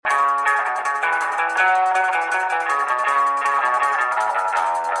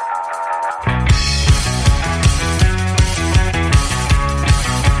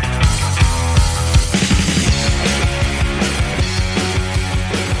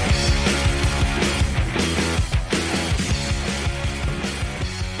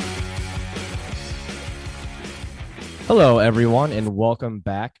everyone, and welcome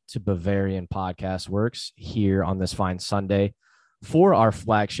back to Bavarian Podcast Works here on this fine Sunday for our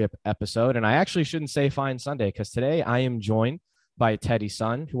flagship episode. And I actually shouldn't say fine Sunday because today I am joined by Teddy's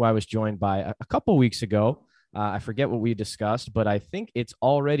son, who I was joined by a couple weeks ago. I forget what we discussed, but I think it's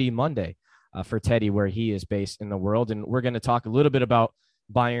already Monday for Teddy, where he is based in the world. And we're going to talk a little bit about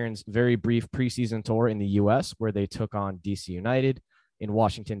Bayern's very brief preseason tour in the U.S., where they took on DC United in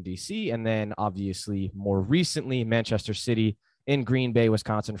Washington, D.C., and then obviously more recently, Manchester City in Green Bay,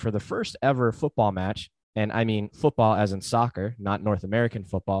 Wisconsin, for the first ever football match. And I mean football as in soccer, not North American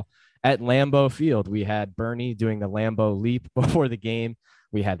football, at Lambeau Field. We had Bernie doing the Lambeau leap before the game.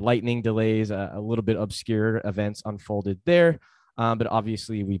 We had lightning delays, a little bit obscure events unfolded there. But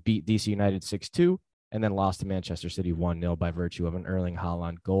obviously we beat DC United 6-2 and then lost to Manchester City 1-0 by virtue of an Erling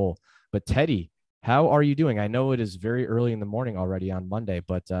Haaland goal. But Teddy, how are you doing? I know it is very early in the morning already on Monday,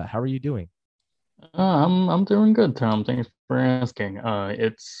 but how are you doing? I'm doing good, Tom. Thanks for asking.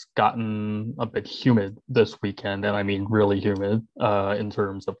 It's gotten a bit humid this weekend, and I mean really humid in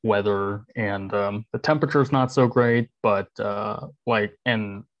terms of weather, and the temperature's not so great, but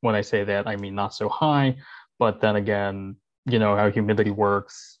and when I say that, I mean not so high, but then again, you know how humidity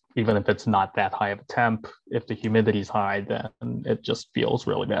works. Even if it's not that high of a temp, if the humidity's high, then it just feels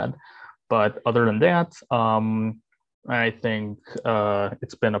really bad. But other than that, I think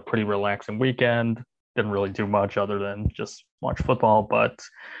it's been a pretty relaxing weekend. Didn't really do much other than just watch football. But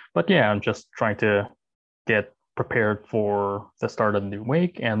yeah, I'm just trying to get prepared for the start of the new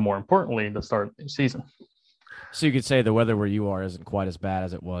week and, more importantly, the start of the new season. So you could say the weather where you are isn't quite as bad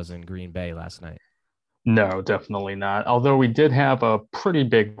as it was in Green Bay last night. No, definitely not. Although we did have a pretty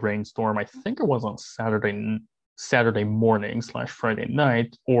big rainstorm. I think it was on Saturday morning / Friday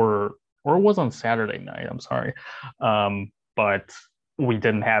night, or it was on Saturday night, I'm sorry. But we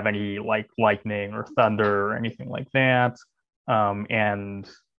didn't have any like lightning or thunder or anything like that. And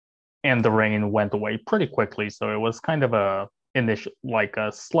the rain went away pretty quickly. So it was kind of a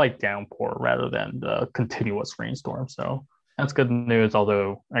slight downpour rather than the continuous rainstorm. So that's good news,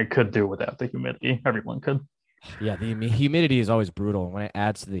 although I could do without the humidity. Everyone could. Yeah, the humidity is always brutal. When it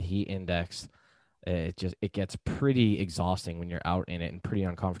adds to the heat index, it gets pretty exhausting when you're out in it and pretty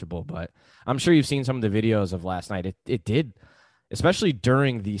uncomfortable. But I'm sure you've seen some of the videos of last night. It did, especially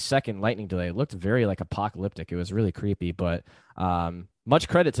during the second lightning delay. It looked very like apocalyptic. It was really creepy. But much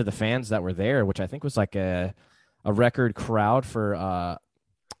credit to the fans that were there, which I think was like a record crowd for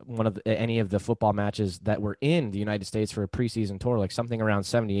any of the football matches that were in the United States for a preseason tour, like something around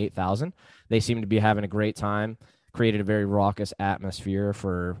 78,000. They seemed to be having a great time. Created a very raucous atmosphere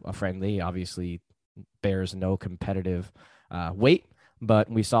for a friendly. Obviously, bears no competitive weight,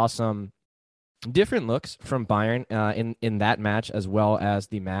 but we saw some different looks from Bayern in that match, as well as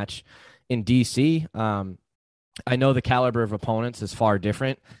the match in DC. I know the caliber of opponents is far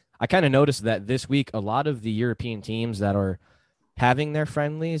different. I kind of noticed that this week, a lot of the European teams that are having their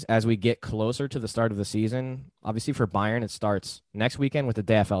friendlies as we get closer to the start of the season. Obviously, for Bayern, it starts next weekend with the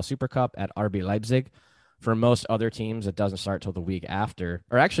DFL-Supercup at RB Leipzig. For most other teams, it doesn't start till the week after.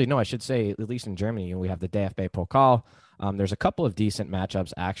 Or actually, no, I should say, at least in Germany, we have the DFB Pokal. There's a couple of decent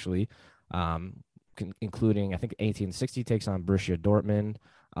matchups, actually, including, I think, 1860 takes on Borussia Dortmund.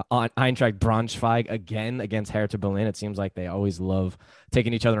 On Eintracht Braunschweig again against Hertha Berlin. It seems like they always love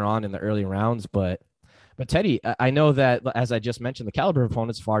taking each other on in the early rounds. But Teddy, I know that, as I just mentioned, the caliber of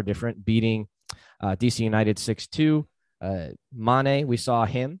opponents far different, beating DC United 6-2. Mane, we saw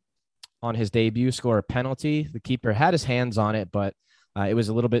him on his debut score a penalty. The keeper had his hands on it, but it was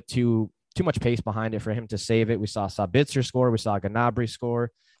a little bit too much pace behind it for him to save it. We saw Sabitzer score. We saw Gnabry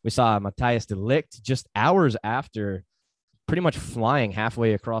score. We saw Matthijs de Ligt just hours after pretty much flying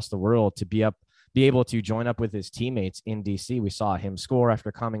halfway across the world to be able to join up with his teammates in DC. We saw him score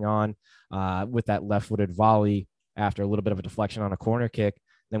after coming on with that left-footed volley after a little bit of a deflection on a corner kick.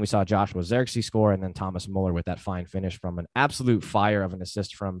 Then we saw Joshua Zirkzee score, and then Thomas Müller with that fine finish from an absolute fire of an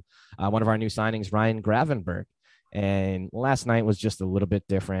assist from one of our new signings, Ryan Gravenberg. And last night was just a little bit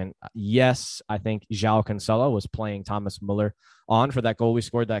different. Yes, I think Joao Cancelo was playing Thomas Müller on for that goal we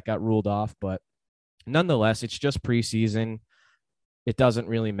scored that got ruled off, but nonetheless, it's just preseason. It doesn't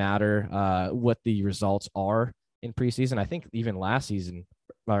really matter what the results are in preseason. I think even last season,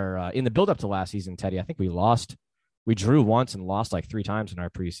 or in the buildup to last season, Teddy, I think we drew once and lost like 3 times in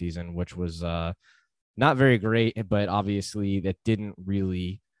our preseason, which was not very great, but obviously that didn't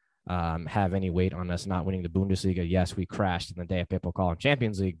really have any weight on us not winning the Bundesliga. Yes, we crashed in the DFB Pokal and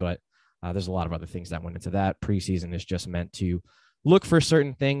Champions League, but there's a lot of other things that went into that. Preseason is just meant to look for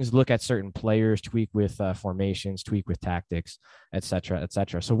certain things, look at certain players, tweak with formations, tweak with tactics, et cetera, et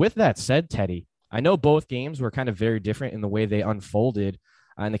cetera. So with that said, Teddy, I know both games were kind of very different in the way they unfolded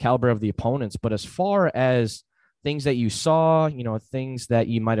and the caliber of the opponents. But as far as things that you saw, things that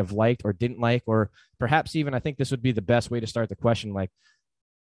you might have liked or didn't like, or perhaps even, I think this would be the best way to start the question, like,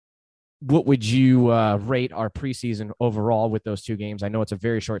 what would you rate our preseason overall with those two games? I know it's a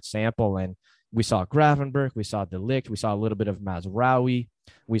very short sample, and we saw Gravenberch, we saw De Ligt, we saw a little bit of Mazraoui.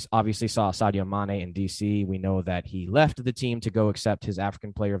 We obviously saw Sadio Mane in DC. We know that he left the team to go accept his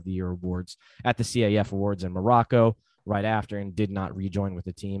African Player of the Year awards at the CAF Awards in Morocco right after, and did not rejoin with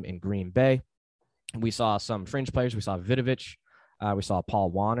the team in Green Bay. We saw some fringe players. We saw Vidovic. We saw Paul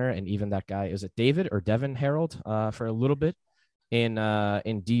Warner, and even that guy, is it David or Devin Harold for a little bit in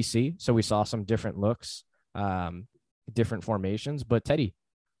DC. So we saw some different looks, different formations. But Teddy,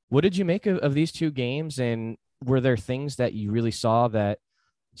 what did you make of these two games? And were there things that you really saw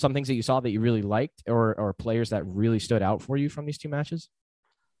some things that you saw that you really liked, or players that really stood out for you from these two matches?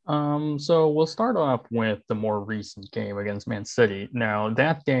 So we'll start off with the more recent game against Man City. Now,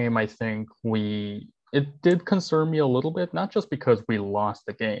 that game, I think it did concern me a little bit, not just because we lost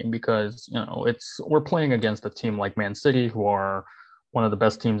the game, because, we're playing against a team like Man City, who are one of the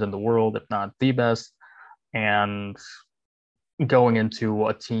best teams in the world, if not the best, and going into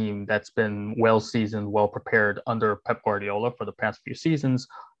a team that's been well-seasoned, well-prepared under Pep Guardiola for the past few seasons,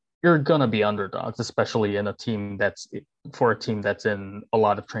 you're going to be underdogs, especially in a team that's in a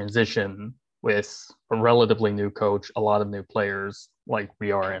lot of transition with a relatively new coach, a lot of new players like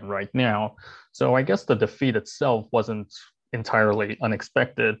we are in right now. So I guess the defeat itself wasn't entirely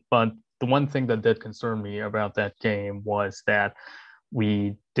unexpected, but the one thing that did concern me about that game was that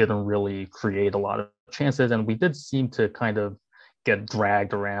we didn't really create a lot of chances, and we did seem to kind of get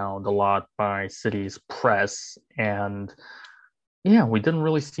dragged around a lot by City's press. And yeah, we didn't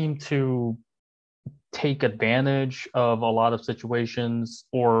really seem to take advantage of a lot of situations,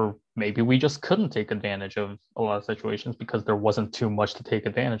 or maybe we just couldn't take advantage of a lot of situations because there wasn't too much to take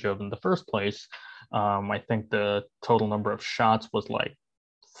advantage of in the first place. I think the total number of shots was like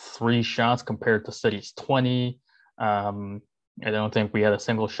 3 shots compared to City's 20. I don't think we had a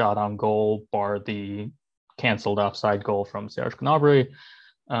single shot on goal, bar the canceled offside goal from Serge Gnabry.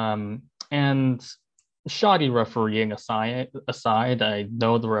 And shoddy refereeing aside, I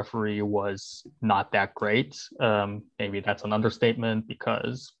know the referee was not that great. Maybe that's an understatement,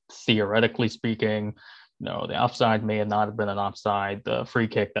 because theoretically speaking, the offside may not have been an offside. The free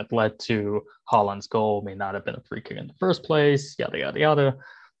kick that led to Haaland's goal may not have been a free kick in the first place, yada, yada, yada.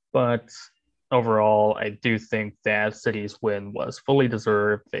 But overall, I do think that City's win was fully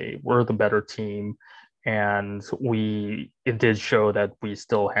deserved. They were the better team. And it did show that we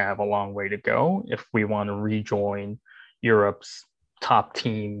still have a long way to go if we want to rejoin Europe's top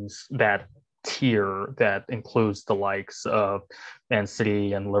teams, that tier that includes the likes of Man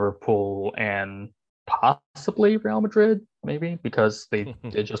City and Liverpool and possibly Real Madrid, maybe, because they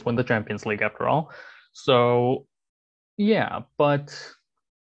did just win the Champions League after all. So yeah, but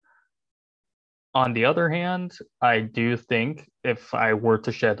on the other hand, I do think if I were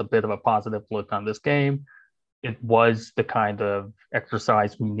to shed a bit of a positive look on this game, it was the kind of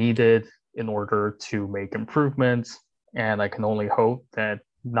exercise we needed in order to make improvements. And I can only hope that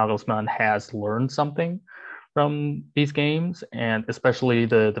Nagelsmann has learned something from these games, and especially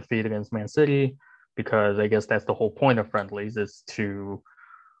the defeat against Man City, because I guess that's the whole point of friendlies, is to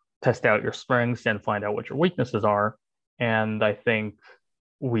test out your strengths and find out what your weaknesses are. And I think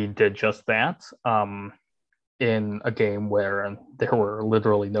we did just that in a game where there were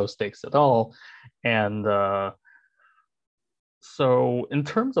literally no stakes at all. And so in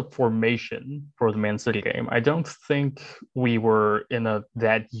terms of formation for the Man City game, I don't think we were in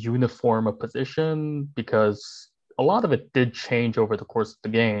that uniform a position, because a lot of it did change over the course of the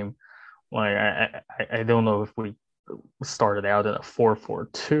game. Like I don't know if we started out in a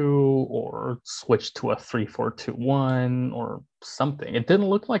 4-4-2 or switched to a 3-4-2-1 or something. It didn't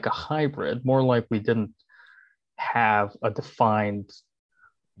look like a hybrid, more like we didn't have a defined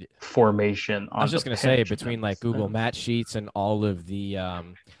formation on. I was just going to say, between like Google Match Sheets and all of the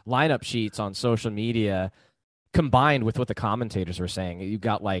lineup sheets on social media, combined with what the commentators were saying, you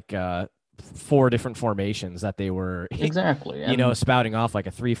got like 4 different formations that they were exactly, spouting off, like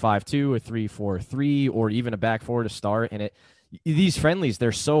a 3-5-2, a 3-4-3, or even a back 4 to start. And these friendlies,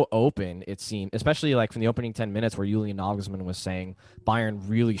 they're so open, it seemed, especially like from the opening 10 minutes where Julian Nagelsmann was saying Bayern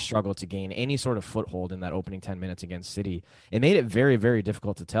really struggled to gain any sort of foothold in that opening 10 minutes against City. It made it very, very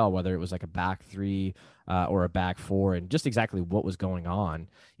difficult to tell whether it was like a back 3 or a back 4, and just exactly what was going on,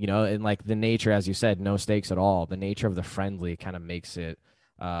 and like the nature, as you said, no stakes at all. The nature of the friendly kind of makes it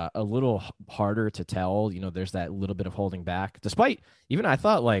a little harder to tell. There's that little bit of holding back, despite even I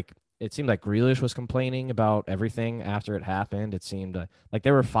thought like it seemed like Grealish was complaining about everything after it happened. It seemed like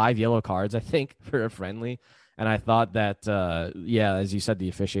there were 5 yellow cards, I think, for a friendly. And I thought that, yeah, as you said, the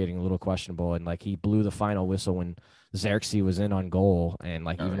officiating a little questionable. And like he blew the final whistle when Zirkzee was in on goal. And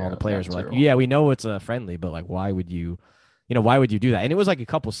like Oh even all yeah, the players that were like, too. yeah, we know it's a friendly, but like, why would you, why would you do that? And it was like a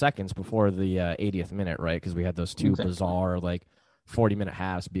couple seconds before the 80th minute, right? Because we had those two Exactly. bizarre, like 40-minute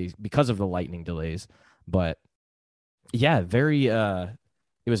halves because of the lightning delays. But yeah,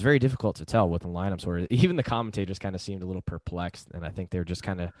 it was very difficult to tell what the lineups were. Even the commentators kind of seemed a little perplexed, and I think they were just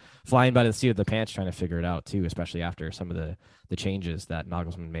kind of flying by the seat of the pants trying to figure it out too, especially after some of the changes that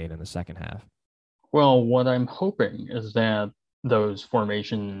Nagelsmann made in the second half. Well, what I'm hoping is that those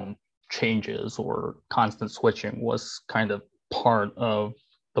formation changes or constant switching was kind of part of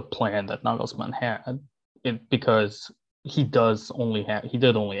the plan that Nagelsmann had. Because he did only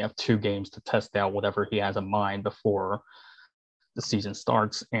have 2 games to test out whatever he has in mind before the season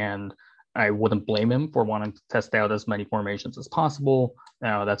starts, and I wouldn't blame him for wanting to test out as many formations as possible.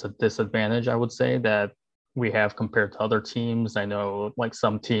 Now, that's a disadvantage, I would say, that we have compared to other teams. I know, like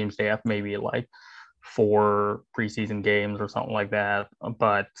some teams, they have maybe like 4 preseason games or something like that,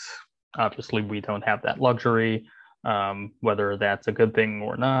 but obviously we don't have that luxury. Whether that's a good thing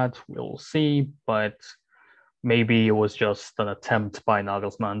or not, we'll see. But maybe it was just an attempt by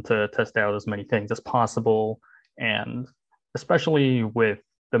Nagelsmann to test out as many things as possible. And especially with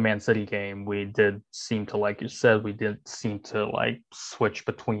the Man City game, we did seem to, like you said, we did seem to like switch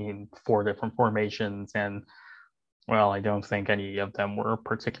between 4 different formations. And well, I don't think any of them were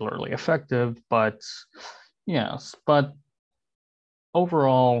particularly effective, but yes. But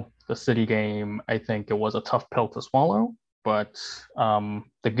overall, the City game, I think it was a tough pill to swallow. But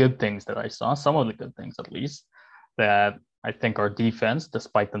the good things that I saw, some of the good things at least, that I think our defense,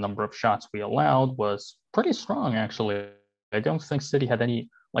 despite the number of shots we allowed, was pretty strong, actually. I don't think City had any,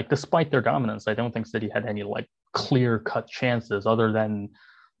 like, despite their dominance, I don't think City had any, like, clear cut chances other than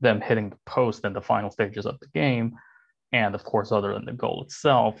them hitting the post in the final stages of the game. And of course, other than the goal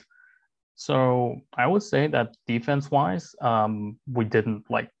itself. So I would say that defense wise, we didn't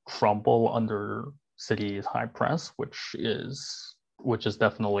like crumble under City's high press, which is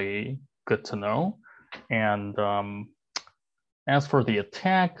definitely good to know. And as for the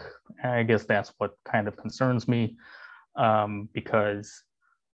attack, I guess that's what kind of concerns me, because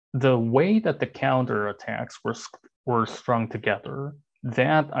the way that the counter attacks were strung together,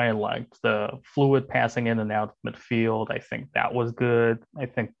 that I liked. The fluid passing in and out of midfield, I think that was good. I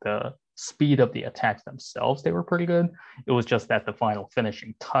think the speed of the attacks themselves, they were pretty good. It was just that the final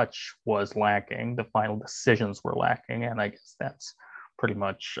finishing touch was lacking. The final decisions were lacking, and I guess that's pretty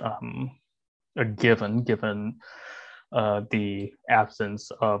much a given the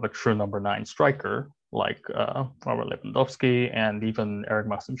absence of a true number 9 striker like Robert Lewandowski, and even Eric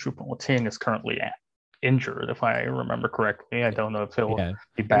Martin Choupo-Moting is currently injured, if I remember correctly. I don't know if he'll Yeah,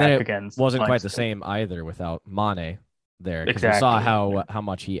 be and then back it against wasn't quite the Leipzig. same either without Mane there because we saw Exactly. how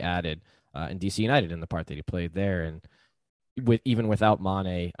much he added in DC United in the part that he played there, and even without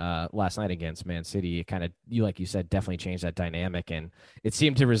Mane last night against Man City, it kind of like you said, definitely changed that dynamic, and it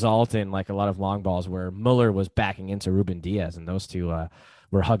seemed to result in like a lot of long balls where Muller was backing into Ruben Diaz, and those two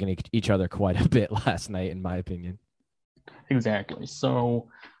were hugging each other quite a bit last night, in my opinion. Exactly. So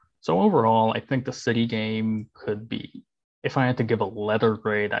overall, I think the City game could be, if I had to give a letter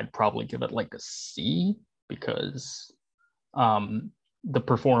grade, I'd probably give it like a C, because um, the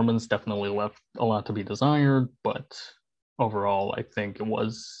performance definitely left a lot to be desired, but overall, I think it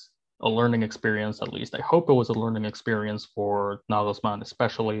was a learning experience. At least I hope it was a learning experience for Nagelsmann,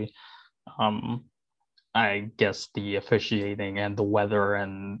 especially. Um, I guess the officiating and the weather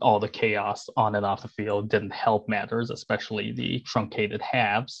and all the chaos on and off the field didn't help matters, especially the truncated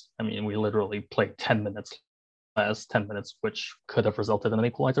halves. I mean, we literally played 10 minutes less, 10 minutes, which could have resulted in an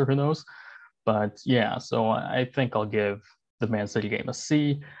equalizer, who knows? But yeah, so I think I'll give the Man City game a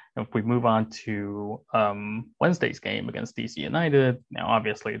C. If we move on to Wednesday's game against DC United, now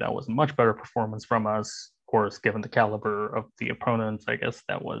obviously that was a much better performance from us. Of course, given the caliber of the opponents, I guess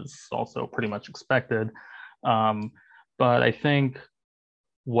that was also pretty much expected. Um, but I think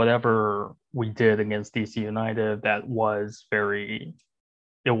whatever we did against DC United, it was very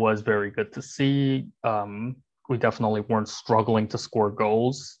good to see. We definitely weren't struggling to score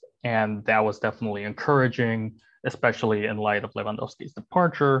goals, and that was definitely encouraging, especially in light of Lewandowski's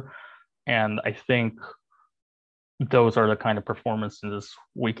departure. And I think those are the kind of performances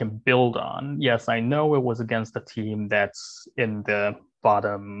we can build on. Yes, I know it was against a team that's in the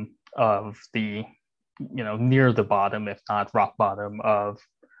bottom of the, near the bottom, if not rock bottom of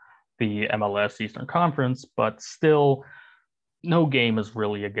the MLS Eastern Conference, but still, no game is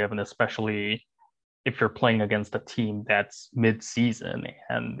really a given, especially if you're playing against a team that's mid-season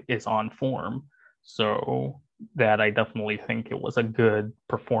and is on form. So that I definitely think it was a good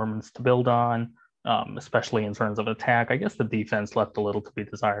performance to build on, especially in terms of attack. I guess the defense left a little to be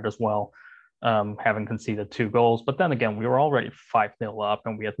desired as well, having conceded 2 goals. But then again, we were already 5-0 up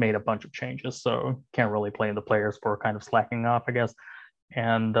and we had made a bunch of changes. So can't really blame the players for kind of slacking off, I guess.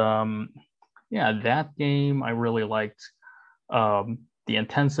 And yeah, that game I really liked. The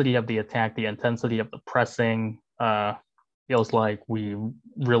intensity of the attack, the intensity of the pressing, feels like we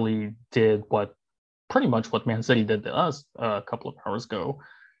really did pretty much what Man City did to us a couple of hours ago.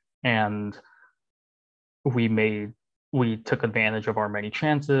 And we took advantage of our many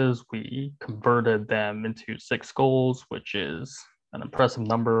chances. We converted them into 6 goals, which is an impressive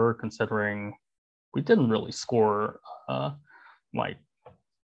number considering we didn't really score like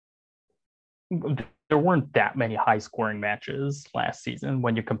there weren't that many high scoring matches last season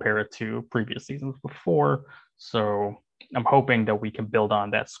when you compare it to previous seasons before. So I'm hoping that we can build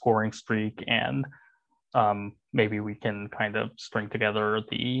on that scoring streak and maybe we can kind of string together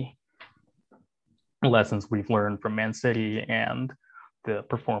the lessons we've learned from Man City and the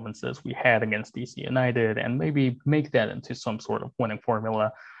performances we had against DC United and maybe make that into some sort of winning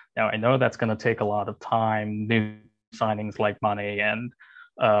formula. Now, I know that's going to take a lot of time, new signings like Mane and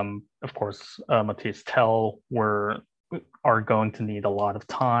of course, Mathys Tel are going to need a lot of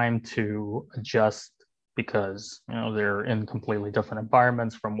time to adjust because they're in completely different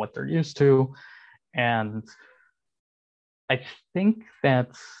environments from what they're used to, and I think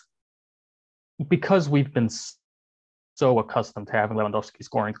that's because we've been so accustomed to having Lewandowski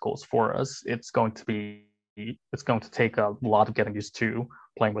scoring goals for us. It's going to take a lot of getting used to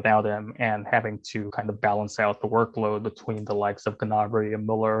playing without him and having to kind of balance out the workload between the likes of Gnabry and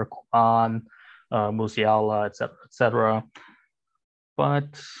Müller, Coman, Musiala, et cetera.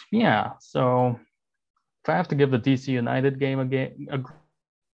 But yeah, so if I have to give the DC United game a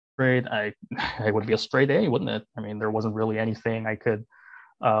grade, it would be a straight A, wouldn't it? I mean, there wasn't really anything I could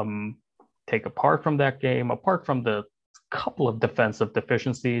take apart from that game, apart from the couple of defensive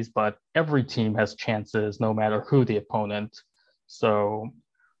deficiencies, but every team has chances no matter who the opponent. So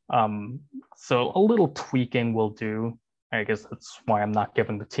a little tweaking will do. I guess that's why I'm not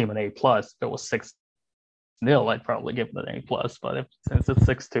giving the team an A+. If it was 6-0, I'd probably give it an A+, but since it's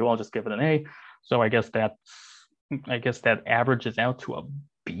 6-2, I'll just give it an A. So I guess that averages out to a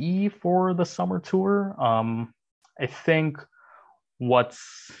B for the summer tour. I think what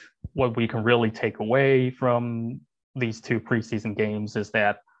we can really take away from these 2 preseason games is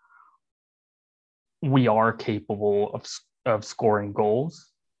that we are capable of scoring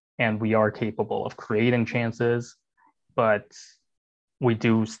goals and we are capable of creating chances, but we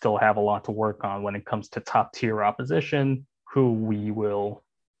do still have a lot to work on when it comes to top tier opposition, who we will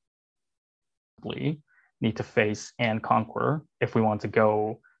need to face and conquer if we want to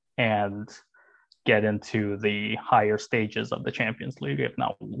go and get into the higher stages of the Champions League, if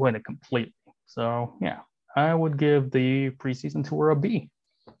not win it completely. So yeah, I would give the preseason tour a B.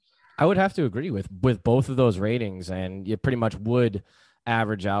 I would have to agree with both of those ratings, and you pretty much would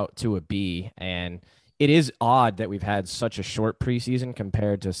average out to a B. And it is odd that we've had such a short preseason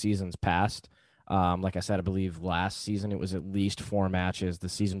compared to seasons past. Like I said, I believe last season it was at least 4 matches. The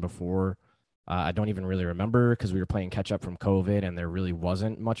season before, I don't even really remember because we were playing catch up from COVID and there really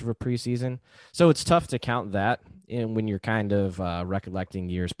wasn't much of a preseason. So it's tough to count that when you're kind of recollecting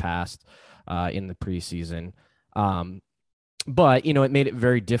years past in the preseason. But, it made it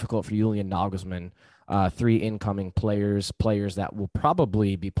very difficult for Julian Nagelsmann. 3 incoming players that will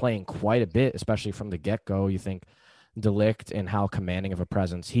probably be playing quite a bit, especially from the get-go. You think De Ligt and how commanding of a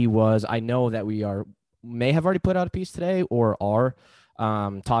presence he was. I know that we may have already put out a piece today or are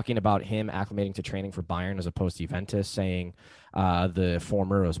talking about him acclimating to training for Bayern as opposed to Juventus, saying the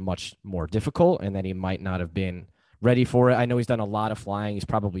former was much more difficult and that he might not have been ready for it. I know he's done a lot of flying. He's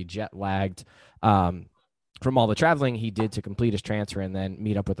probably jet lagged from all the traveling he did to complete his transfer and then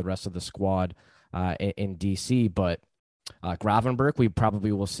meet up with the rest of the squad in DC. But Gravenberch, we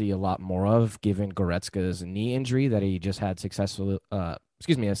probably will see a lot more of, given Goretzka's knee injury that he just had a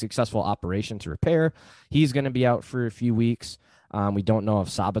successful operation to repair. He's going to be out for a few weeks. We don't know if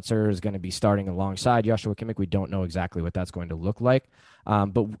Sabitzer is going to be starting alongside Joshua Kimmich. We don't know exactly what that's going to look like.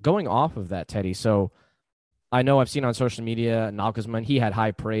 But going off of that, Teddy, so I know I've seen on social media, Nagelsmann, he had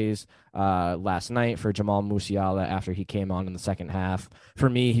high praise last night for Jamal Musiala after he came on in the second half. For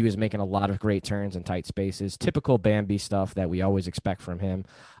me, he was making a lot of great turns in tight spaces, typical Bambi stuff that we always expect from him.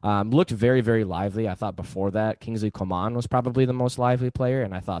 Looked very, very lively. I thought before that, Kingsley Coman was probably the most lively player,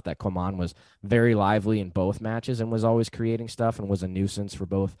 and I thought that Coman was very lively in both matches and was always creating stuff and was a nuisance for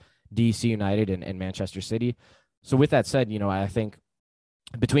both DC United and Manchester City. So with that said, I think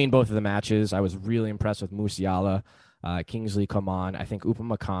between both of the matches, I was really impressed with Musiala, Kingsley Coman. I think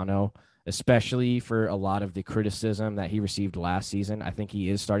Upamecano, especially for a lot of the criticism that he received last season, I think he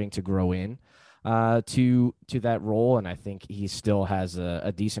is starting to grow in to that role, and I think he still has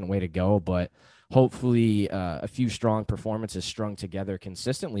a decent way to go. But hopefully, a few strong performances strung together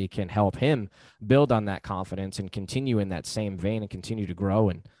consistently can help him build on that confidence and continue in that same vein and continue to grow.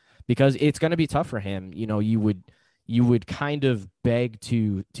 And because it's going to be tough for him, you would kind of beg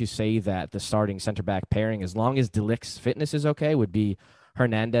to say that the starting center back pairing, as long as De Ligt's fitness is okay, would be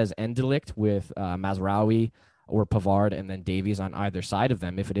Hernandez and De Ligt with Mazraoui or Pavard and then Davies on either side of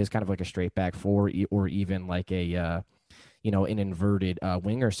them. If it is kind of like a straight back four or even like a an inverted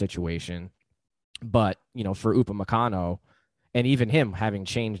winger situation, but for Upamecano and even him having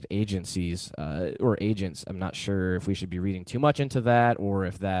changed agencies or agents, I'm not sure if we should be reading too much into that or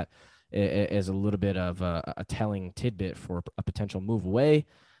if that is a little bit of a telling tidbit for a potential move away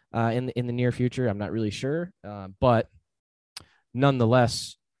in the near future. I'm not really sure, but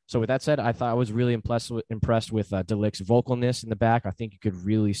nonetheless. So with that said, I thought I was really impressed with De Ligt's vocalness in the back. I think you could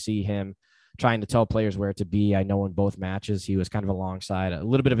really see him trying to tell players where to be. I know in both matches he was kind of alongside a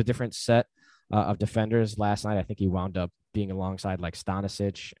little bit of a different set of defenders. Last night, I think he wound up being alongside like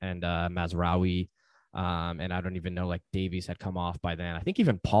Stanisic and Mazraoui. And I don't even know, like Davies had come off by then. I think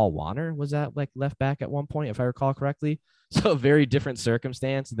even Paul Warner was at like left back at one point, if I recall correctly. So a very different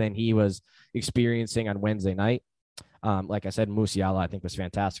circumstance than he was experiencing on Wednesday night. Like I said, Musiala, I think, was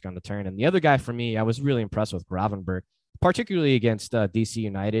fantastic on the turn. And the other guy for me, I was really impressed with Gravenberch, particularly against DC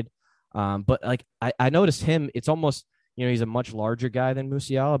United. But like I noticed him, it's almost, he's a much larger guy than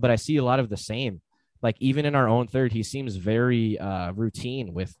Musiala, but I see a lot of the same. Like even in our own third, he seems very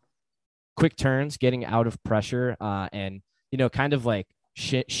routine with quick turns, getting out of pressure, and kind of like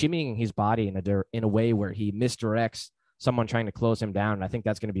shimmying his body in a way where he misdirects someone trying to close him down. And I think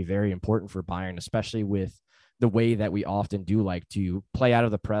that's going to be very important for Bayern, especially with the way that we often do like to play out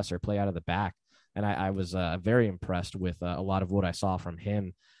of the press or play out of the back. And I was very impressed with a lot of what I saw from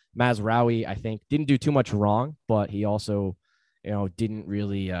him. Mazraoui, I think, didn't do too much wrong, but he also, didn't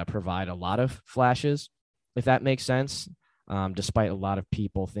really provide a lot of flashes, if that makes sense. Despite a lot of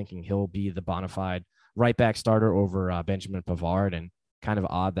people thinking he'll be the bona fide right back starter over Benjamin Pavard. And kind of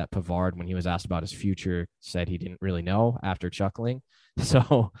odd that Pavard, when he was asked about his future, said he didn't really know after chuckling.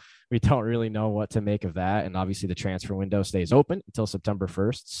 So we don't really know what to make of that. And obviously the transfer window stays open until September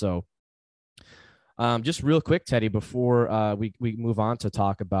 1st. So just real quick, Teddy, before we move on to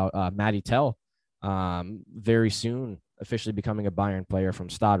talk about Mathys Tel, very soon officially becoming a Bayern player from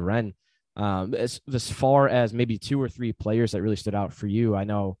Stade Renne. As far as maybe two or three players that really stood out for you, I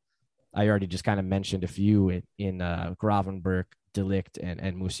know I already just kind of mentioned a few in Gravenberch, De Ligt,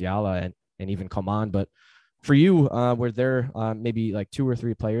 and Musiala, and even Coman. But for you, were there maybe like two or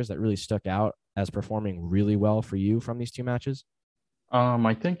three players that really stuck out as performing really well for you from these two matches?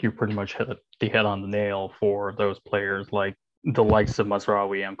 I think you pretty much hit the head on the nail for those players, like the likes of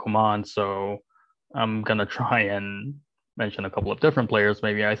Mazraoui and Coman. So I'm gonna try and mention a couple of different players.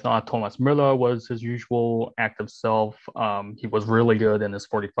 Maybe I thought Thomas Müller was his usual active self. He was really good in his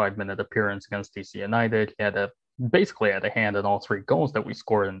 45-minute appearance against DC United. He basically had a hand in all three goals that we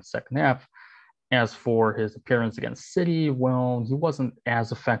scored in the second half. As for his appearance against City, well, he wasn't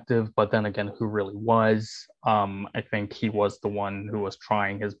as effective, but then again, who really was? I think he was the one who was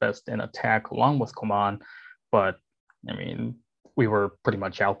trying his best in attack along with Coman, but I mean, we were pretty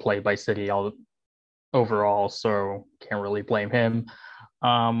much outplayed by City overall, so can't really blame him.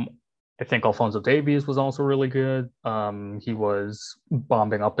 I think Alphonso Davies was also really good. He was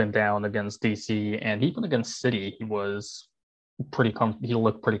bombing up and down against DC, and even against City, he was he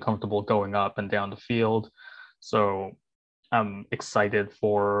looked pretty comfortable going up and down the field. So I'm excited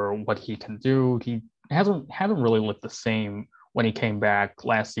for what he can do. He hasn't really looked the same when he came back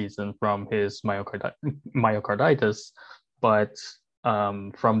last season from his myocarditis, but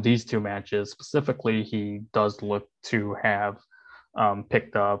from these two matches specifically, he does look to have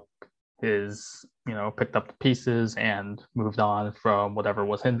picked up the pieces and moved on from whatever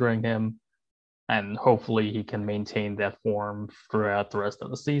was hindering him. And hopefully he can maintain that form throughout the rest of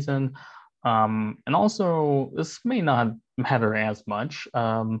the season. And also, this may not matter as much.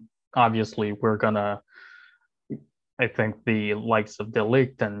 Obviously, we're gonna I think the likes of De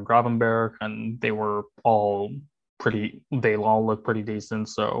Ligt and Gravenberg, and they all look pretty decent.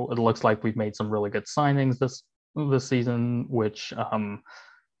 So it looks like we've made some really good signings this season, which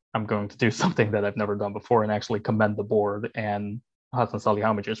I'm going to do something that I've never done before and actually commend the board and Hasan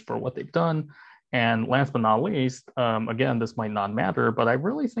Salihamidzic for what they've done. And last but not least, again, this might not matter, but I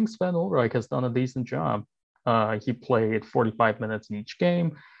really think Sven Ulreich has done a decent job. He played 45 minutes in each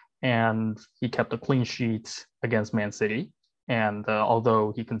game, and he kept a clean sheet against Man City. And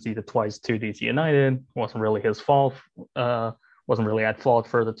although he conceded twice to DC United, wasn't really his fault. Wasn't really at fault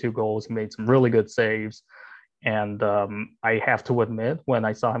for the 2 goals. He made some really good saves. And I have to admit, when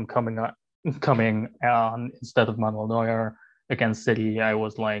I saw him coming on instead of Manuel Neuer against City, I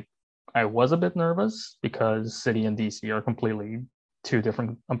was a bit nervous because City and DC are completely 2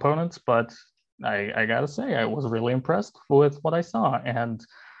 different opponents. But I gotta say, I was really impressed with what I saw. And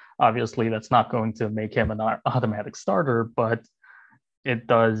obviously, that's not going to make him an automatic starter, but it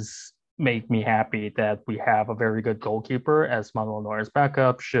does make me happy that we have a very good goalkeeper as Manuel Neuer's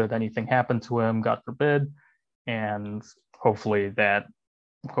backup should anything happen to him, God forbid. And hopefully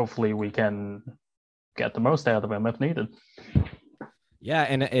we can get the most out of him if needed. Yeah,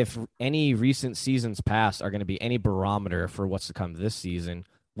 and if any recent seasons past are going to be any barometer for what's to come this season,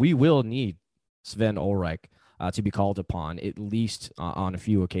 we will need Sven Ulreich to be called upon, at least on a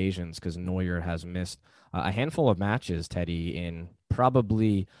few occasions, because Neuer has missed a handful of matches, Teddy, in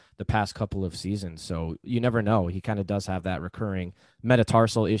probably the past couple of seasons. So you never know. He kind of does have that recurring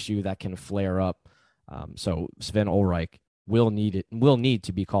metatarsal issue that can flare up. So Sven Ulreich will need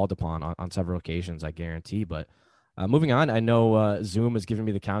to be called upon on several occasions, I guarantee. But moving on, I know Zoom is giving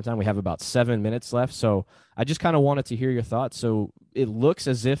me the countdown. We have about 7 minutes left. So I just kind of wanted to hear your thoughts. So it looks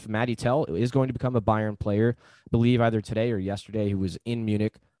as if Mathys Tel is going to become a Bayern player, I believe either today or yesterday. He was in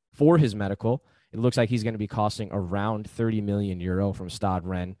Munich for his medical. It looks like he's going to be costing around 30 million euro from Stade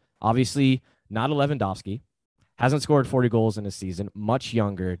Renne. Obviously, not a Lewandowski. Hasn't scored 40 goals in a season, much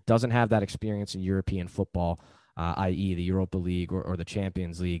younger, doesn't have that experience in European football, i.e. the Europa League or the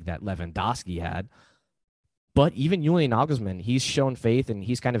Champions League that Lewandowski had. But even Julian Nagelsmann, he's shown faith, and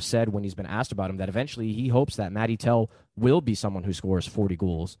he's kind of said when he's been asked about him that eventually he hopes that Mathys Tel will be someone who scores 40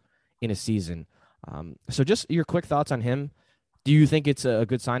 goals in a season. So just your quick thoughts on him. Do you think it's a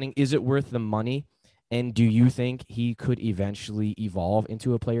good signing? Is it worth the money? And do you think he could eventually evolve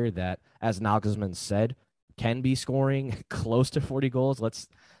into a player that, as Nagelsmann said, can be scoring close to 40 goals?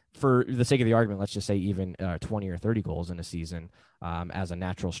 For the sake of the argument, let's just say even 20 or 30 goals in a season as a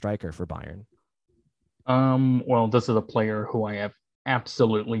natural striker for Bayern. Well, this is a player who I have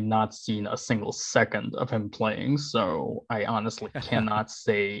absolutely not seen a single second of him playing, so I honestly cannot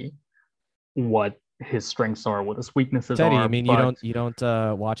say what his strengths are, what his weaknesses Teddy, are. I mean, you don't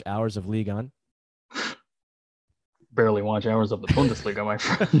watch hours of Ligue 1? Barely watch hours of the Bundesliga, my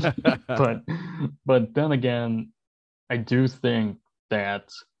friend. but then again, I do think that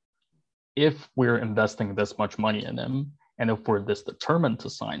if we're investing this much money in him, and if we're this determined to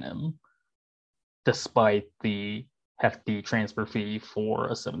sign him, despite the hefty transfer fee for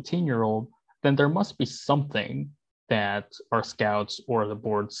a 17-year-old, then there must be something that our scouts or the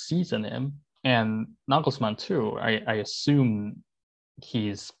board sees in him. And Nagelsmann too, I assume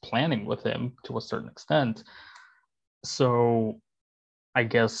he's planning with him to a certain extent. So I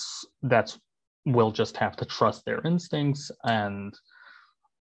guess we'll just have to trust their instincts and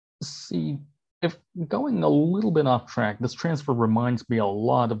see. If going a little bit off track, this transfer reminds me a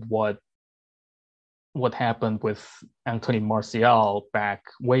lot of what happened with Anthony Martial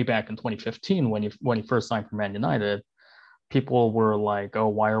way back in 2015 when he first signed for Man United. People were like, "Oh,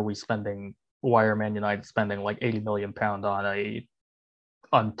 why are Man United spending like 80 million pound on a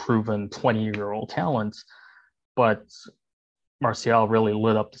unproven 20-year-old talent?" But Martial really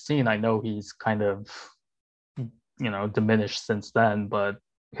lit up the scene. I know he's kind of diminished since then, but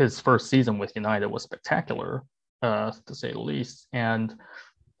his first season with United was spectacular, to say the least. And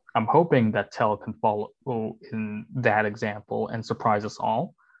I'm hoping that Tel can follow in that example and surprise us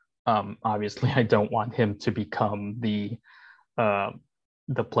all. Obviously, I don't want him to become the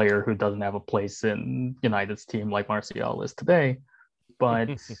player who doesn't have a place in United's team like Martial is today.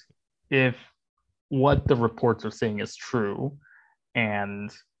 But if what the reports are saying is true,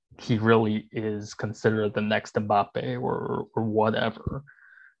 and he really is considered the next Mbappe or whatever,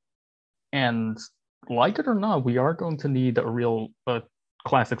 and like it or not, we are going to need a real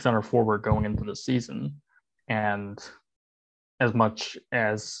classic center forward going into the season. And as much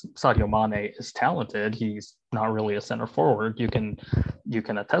as Sadio Mane is talented, he's not really a center forward. You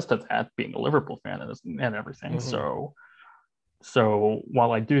can attest to that, being a Liverpool fan and everything. Mm-hmm. So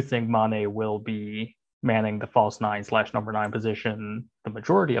while I do think Mane will be manning the false nine / number nine position the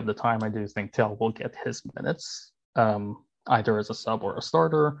majority of the time, I do think Tel will get his minutes, either as a sub or a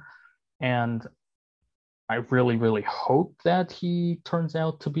starter. And I really, really hope that he turns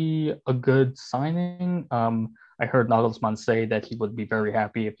out to be a good signing. I heard Nagelsmann say that he would be very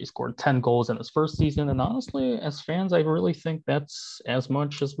happy if he scored 10 goals in his first season. And honestly, as fans, I really think that's as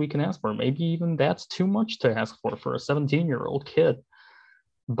much as we can ask for. Maybe even that's too much to ask for a 17-year-old kid.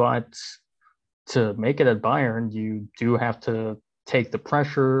 But to make it at Bayern, you do have to take the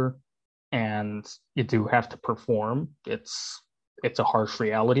pressure and you do have to perform. It's a harsh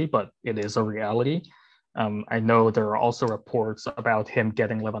reality, but it is a reality. I know there are also reports about him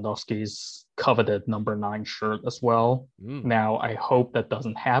getting Lewandowski's coveted number 9 shirt as well. Now, I hope that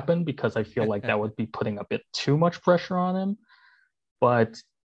doesn't happen because I feel like that would be putting a bit too much pressure on him. But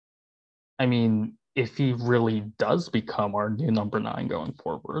I mean, if he really does become our new number 9 going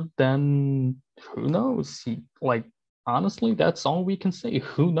forward, then who knows? Honestly, that's all we can say.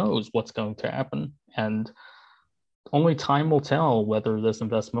 Who knows what's going to happen? And only time will tell whether this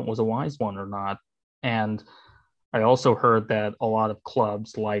investment was a wise one or not. And I also heard that a lot of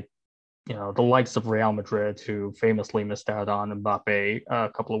clubs the likes of Real Madrid, who famously missed out on Mbappe a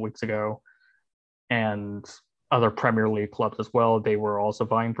couple of weeks ago, and other Premier League clubs as well, they were also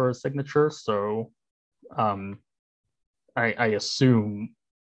vying for his signature. So I assume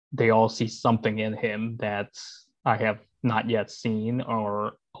they all see something in him that I have not yet seen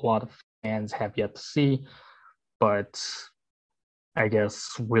or a lot of fans have yet to see. But I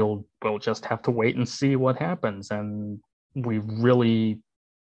guess we'll just have to wait and see what happens. And we really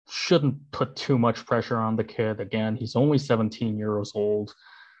shouldn't put too much pressure on the kid. Again, he's only 17 years old.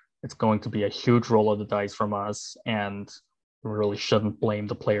 It's going to be a huge roll of the dice from us, and we really shouldn't blame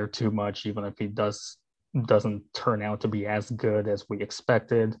the player too much, even if he doesn't turn out to be as good as we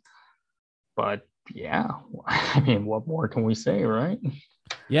expected. But yeah, I mean, what more can we say, right?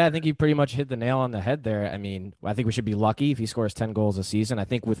 Yeah, I think you pretty much hit the nail on the head there. I mean, I think we should be lucky if he scores 10 goals a season. I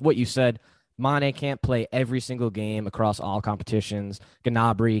think with what you said, Mane can't play every single game across all competitions.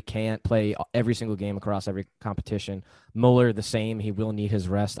 Gnabry can't play every single game across every competition. Muller, the same. He will need his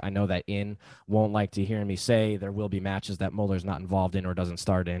rest. I know that won't like to hear me say there will be matches that Muller's not involved in or doesn't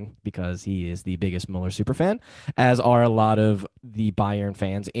start in because he is the biggest Muller superfan, as are a lot of the Bayern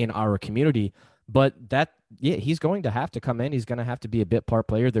fans in our community. But he's going to have to come in. He's going to have to be a bit part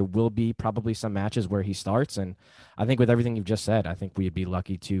player. There will be probably some matches where he starts. And I think with everything you've just said, I think we'd be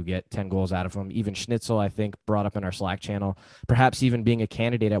lucky to get 10 goals out of him. Even Schnitzel, I think, brought up in our Slack channel, perhaps even being a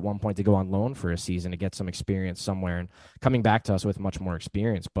candidate at one point to go on loan for a season to get some experience somewhere and coming back to us with much more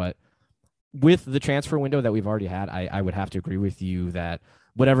experience. But with the transfer window that we've already had, I would have to agree with you that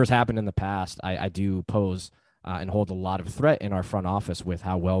whatever's happened in the past, I do pose and hold a lot of threat in our front office with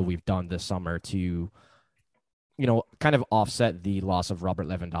how well we've done this summer to, kind of offset the loss of Robert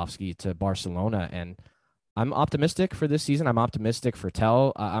Lewandowski to Barcelona. And I'm optimistic for this season. I'm optimistic for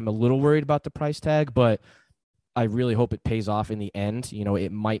Tel. I'm a little worried about the price tag, but I really hope it pays off in the end.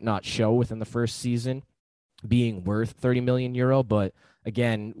 It might not show within the first season being worth 30 million euro, but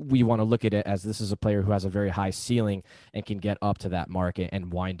again, we want to look at it as this is a player who has a very high ceiling and can get up to that market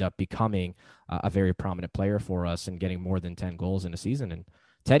and wind up becoming a very prominent player for us and getting more than 10 goals in a season. And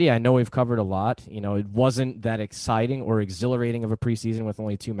Teddy, I know we've covered a lot. It wasn't that exciting or exhilarating of a preseason with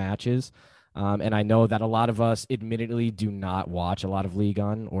only 2 matches. And I know that a lot of us admittedly do not watch a lot of Ligue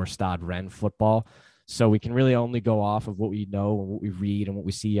 1 or Stade Renne football. So we can really only go off of what we know and what we read and what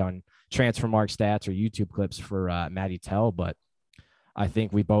we see on Transfermarkt stats or YouTube clips for Mathys Tel. But I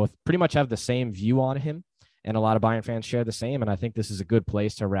think we both pretty much have the same view on him, and a lot of Bayern fans share the same. And I think this is a good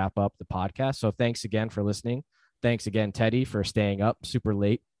place to wrap up the podcast. So thanks again for listening. Thanks again, Teddy, for staying up super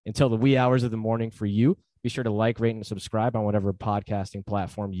late until the wee hours of the morning for you. Be sure to like, rate, and subscribe on whatever podcasting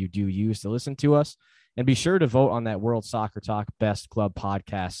platform you do use to listen to us. And be sure to vote on that World Soccer Talk Best Club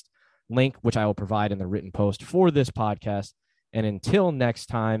podcast link, which I will provide in the written post for this podcast. And until next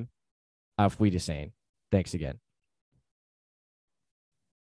time, auf Wiedersehen. Thanks again.